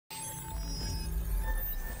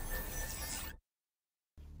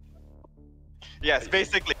Yes,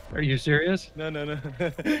 basically. Are you serious? No.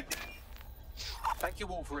 Thank you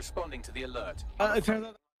all for responding to the alert. It turns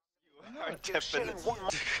out. Are definitely.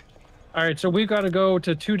 All right, so we've got to go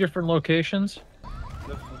to 2 different locations.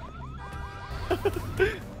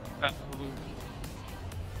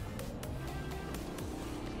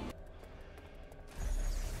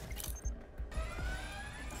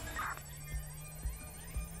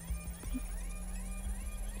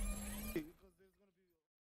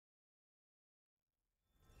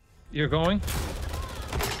 You're going?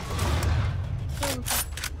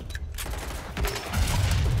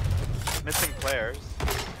 Missing players.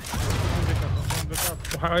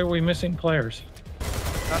 How are we missing players?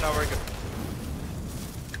 No, we're good.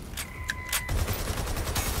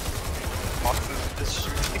 Boxes just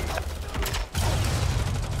shooting.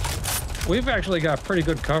 We've actually got pretty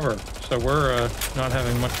good cover, so we're not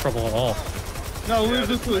having much trouble at all. No, we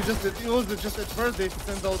do too. It was just at first they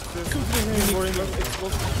sent out the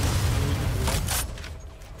explosive.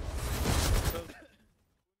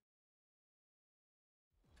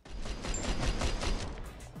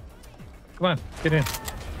 Come on, get in.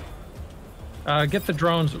 Get the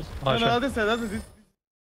drones. No, other side.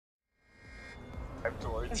 I'm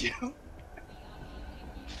towards you.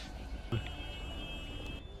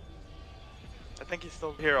 I think he's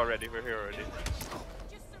still here already. We're here already.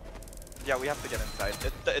 Yeah, we have to get inside.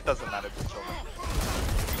 It doesn't matter for children.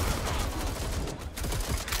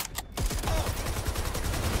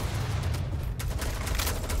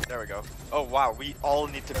 There we go. Oh wow, we all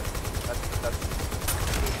need to. That's.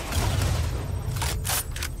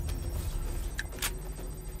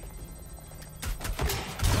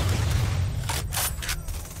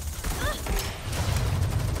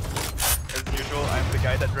 As usual, I'm the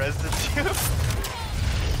guy that reses you.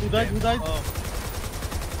 Who died? Oh.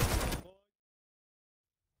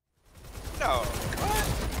 No. What?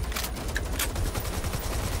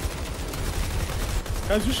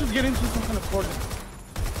 Guys, we should get into some kind of portal.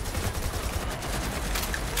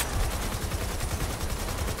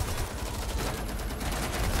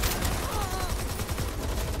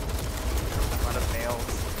 A lot of nails.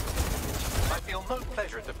 I feel no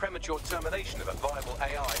pleasure at the premature termination of a viable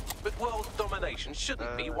AI, but world domination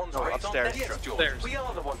shouldn't be one's no, race on upstairs. Yes, George. Upstairs. We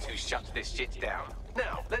are the ones who shut this shit down.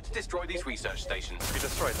 Now, let's destroy these research stations. We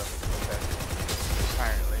destroyed them. Okay.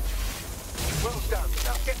 Apparently. Well done.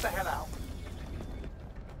 Now get the hell out.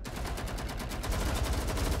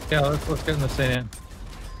 Yeah, let's get in the sand.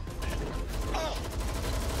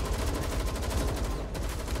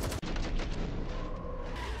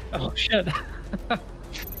 Oh shit.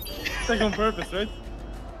 It's like on purpose, right?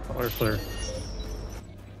 Water clear.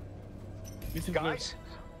 Guys,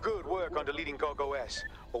 good work on deleting GOG OS.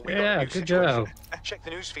 Well, we got a Yeah, new good situation. job. Check the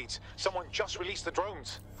news feeds. Someone just released the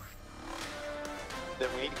drones. Then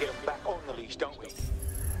we need to get them back on the leash, don't we?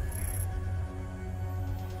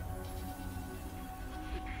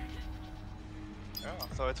 Oh,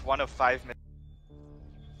 so it's one of 5 minutes.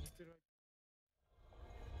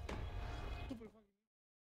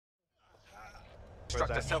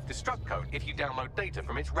 Construct a self-destruct code if you download data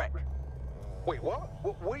from its rec. Wait, what?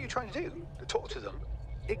 What are you trying to do? To talk to them?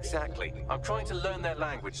 Exactly. I'm trying to learn their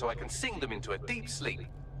language so I can sing them into a deep sleep.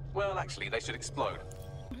 Well, actually, they should explode.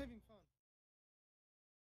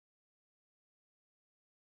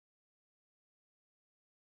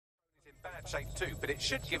 It's in bad shape too, but it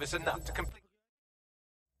should give us enough to complete.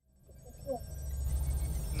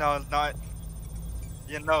 No, not.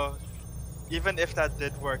 You know, even if that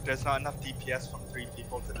did work, there's not enough DPS from 3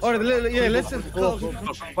 people to destroy. Alright, yeah, let's just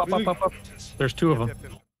Up. There's 2 of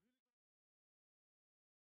them.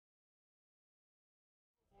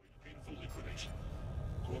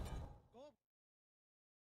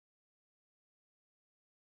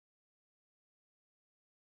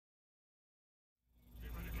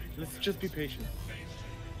 Let's just be patient.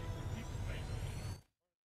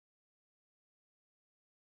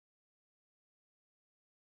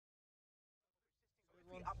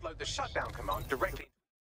 We upload the shutdown command directly.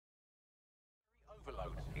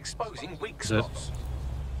 Overload, exposing weak Is it? spots.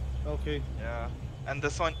 Okay. Yeah, and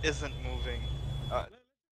this one isn't moving.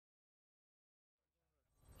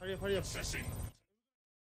 Hurry up.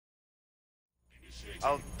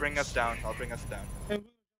 I'll bring us down. Hey,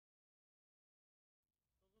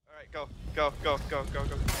 Alright, go.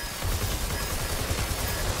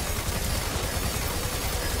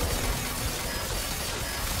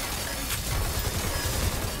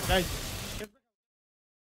 guys.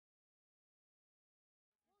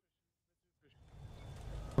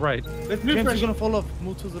 Right. Let's move. We're gonna fall off.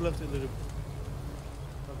 Move to the left a little bit.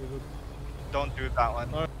 Okay, good. Don't do that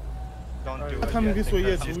one. Alright. Don't do We're it. coming yet, this way,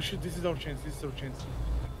 because yes. We should. This is our chance.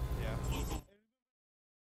 Yeah.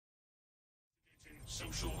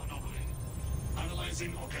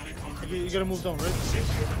 You gotta move down,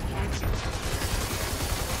 right?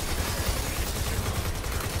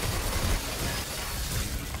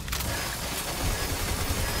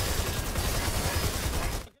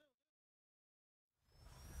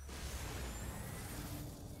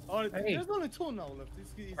 Alright, Hey. there's only 2 now left.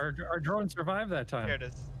 Our drone survived that time. Here it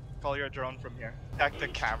is. Call your drone from here. Attack the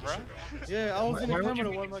camera. Yeah, I was in the Why would you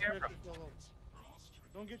camera be while in my the camera? character fell off.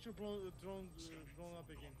 Don't get your drone blown up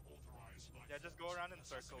again. Yeah, just go around in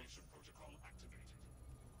circles.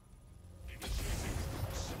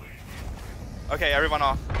 Okay, everyone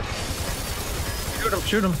off. Shoot him!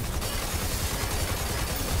 Shoot him!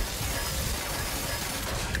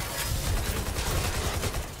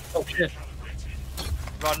 Oh shit!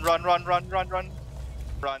 Run, run, run, run, run, run.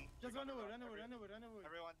 Run. Just run away, run away, run away, run away.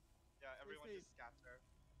 Everyone. Yeah, everyone just scatter.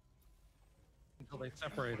 Until they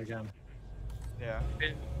separate again. Yeah.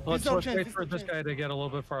 Let's our wait chance, for this is this our guy to get a little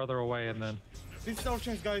bit farther away and then. This is our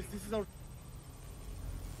chance, guys. This is our.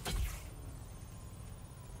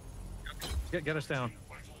 Get us down.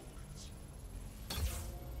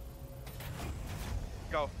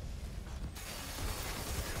 Go.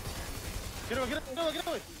 Get away, get away, get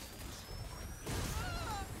away!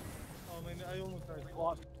 Oh man, I almost died.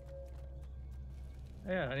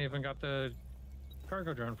 Yeah, I even got the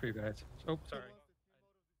cargo drone for you guys. Oh, sorry.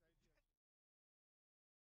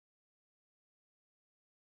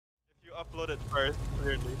 If you upload it first,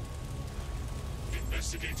 clearly.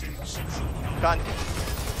 Investigating central Done.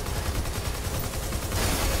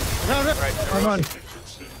 Run, run. Right, Come on.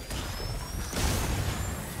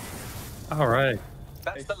 All right.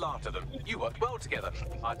 That's the lot of them. You worked well together.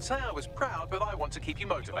 I'd say I was proud, but I want to keep you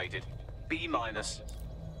motivated. B-.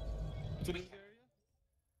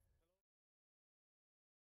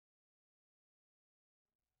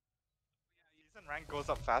 Season rank goes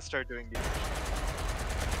up faster doing these.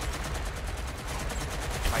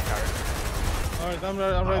 My character. Alright, I'm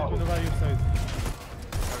right on the right side.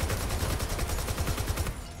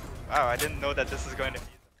 Wow, I didn't know that this is going to be.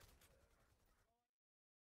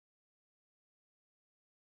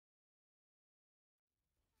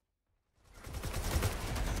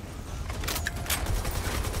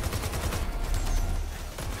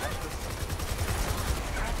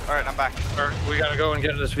 Alright, I'm back. Alright, we gotta go and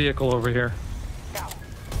get this vehicle over here.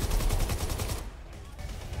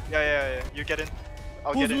 Yeah. You get in.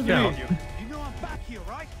 I'll Who's get in. with Yeah, me? you. You know I'm back here,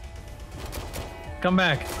 right? Come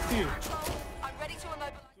back. Here. I'm ready to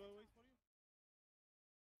immobilize.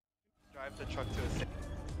 Drive the truck to a city.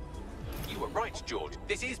 You were right, George.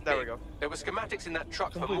 This is There we big. go. There were schematics in that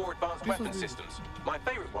truck for Complete. more advanced This weapon was- systems. My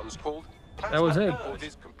favorite one's called That was it.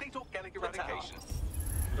 Is complete organic eradication.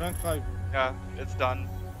 Rank 5. Yeah, it's done.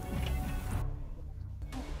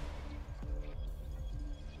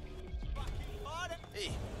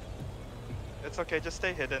 It's okay, just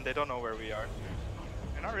stay hidden. They don't know where we are.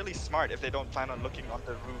 They're not really smart if they don't plan on looking on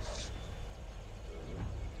the roof.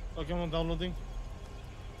 Okay, I'm downloading.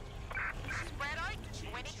 Spread out.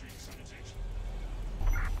 Winning.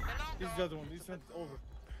 This is the other one. This sent over.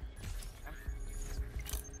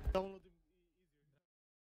 Downloading.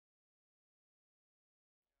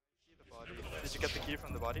 Key the body. Did you get the key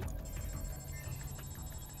from the body?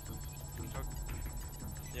 Okay.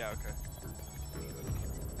 Yeah, okay.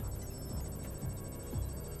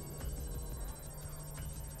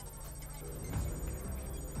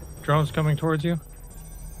 Drone's coming towards you.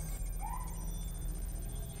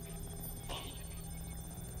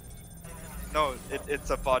 No, it's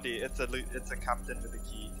a body. It's a captain with a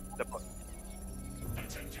key.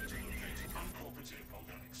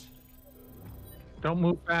 Don't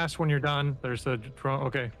move fast when you're done. There's the drone.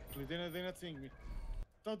 Okay. They're not seeing me.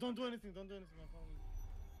 Don't do anything. Don't do anything. I'm following.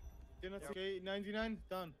 They're not seeing. Okay, 99.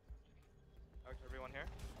 Done. Okay, everyone here.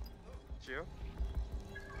 Gio.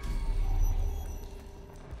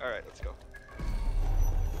 All right, let's go.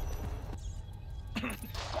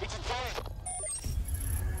 It's a tank.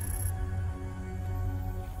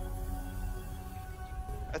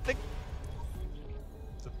 I think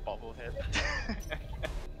it's a bobblehead.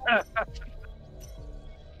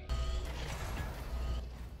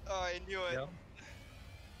 Oh, I knew it. Yep.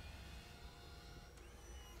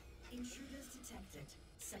 Intruders detected.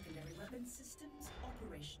 Secondary weapon systems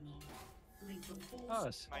operational. Lethal force.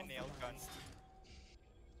 Us. My nail gun.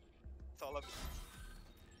 It's all up.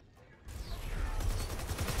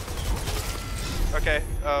 Okay,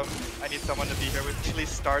 I need someone to be here. It usually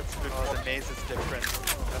starts before the maze is different.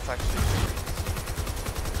 That's actually.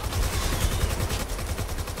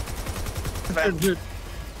 Dude,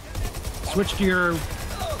 switch to your.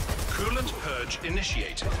 Coolant purge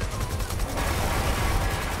initiated.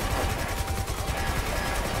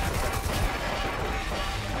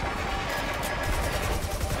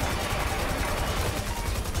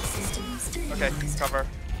 Okay, cover.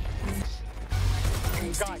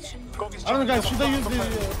 Guys, Gog is I don't know, guys. Should I use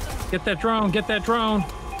the? Get that drone. Get that drone.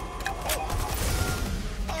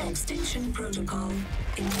 Extinction protocol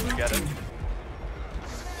You interrupted. get it?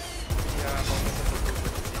 Yeah, I'm almost at the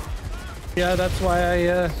loop. Yeah, that's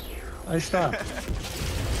why I stopped.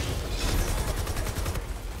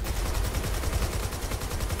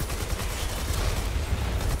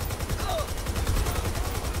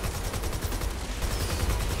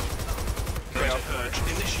 Coolant purge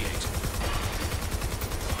initiate.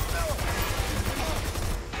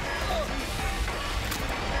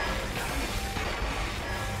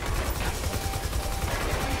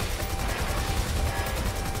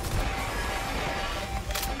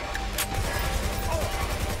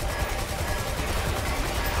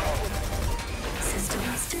 System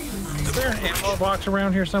stabilized. Is there an ammo box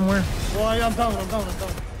around here somewhere? Well, I'm down.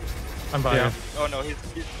 I'm by Yeah. you. Oh no, he's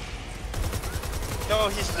no,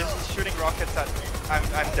 he's shooting rockets at me.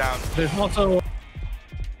 I'm down. There's also.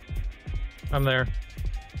 I'm there.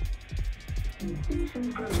 Station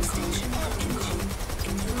engine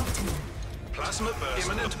interrupted. Plasma burst.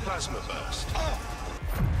 Imminent plasma burst.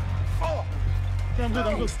 Okay, I'm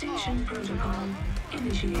good. Extinction protocol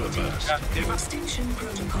initiated. Extinction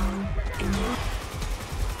protocol interrupted.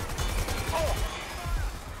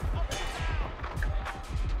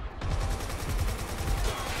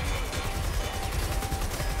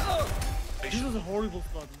 This is a horrible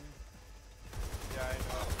spot, man. Yeah, I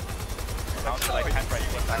know. Sounds like I can't write you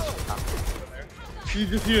what's actually happening over there. She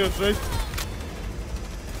just hears us, right?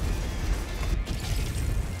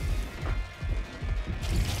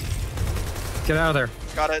 Get out of there.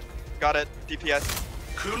 Got it. DPS.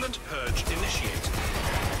 Coolant purge initiate.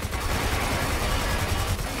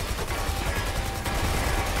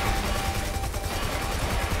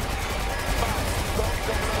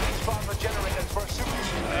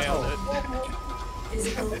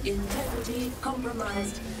 Physical integrity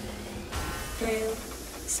compromised. Failed.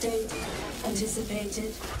 State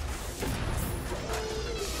anticipated.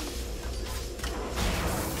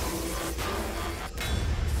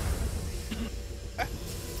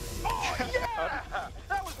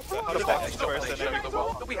 How to box the person. Showing the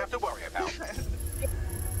world that we have to worry about.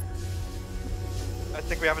 I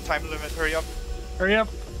think we have a time limit. Hurry up. Hurry up.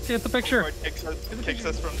 Get the picture. Before it kicks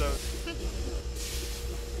us from the.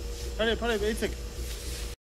 Hurry up, 8 seconds.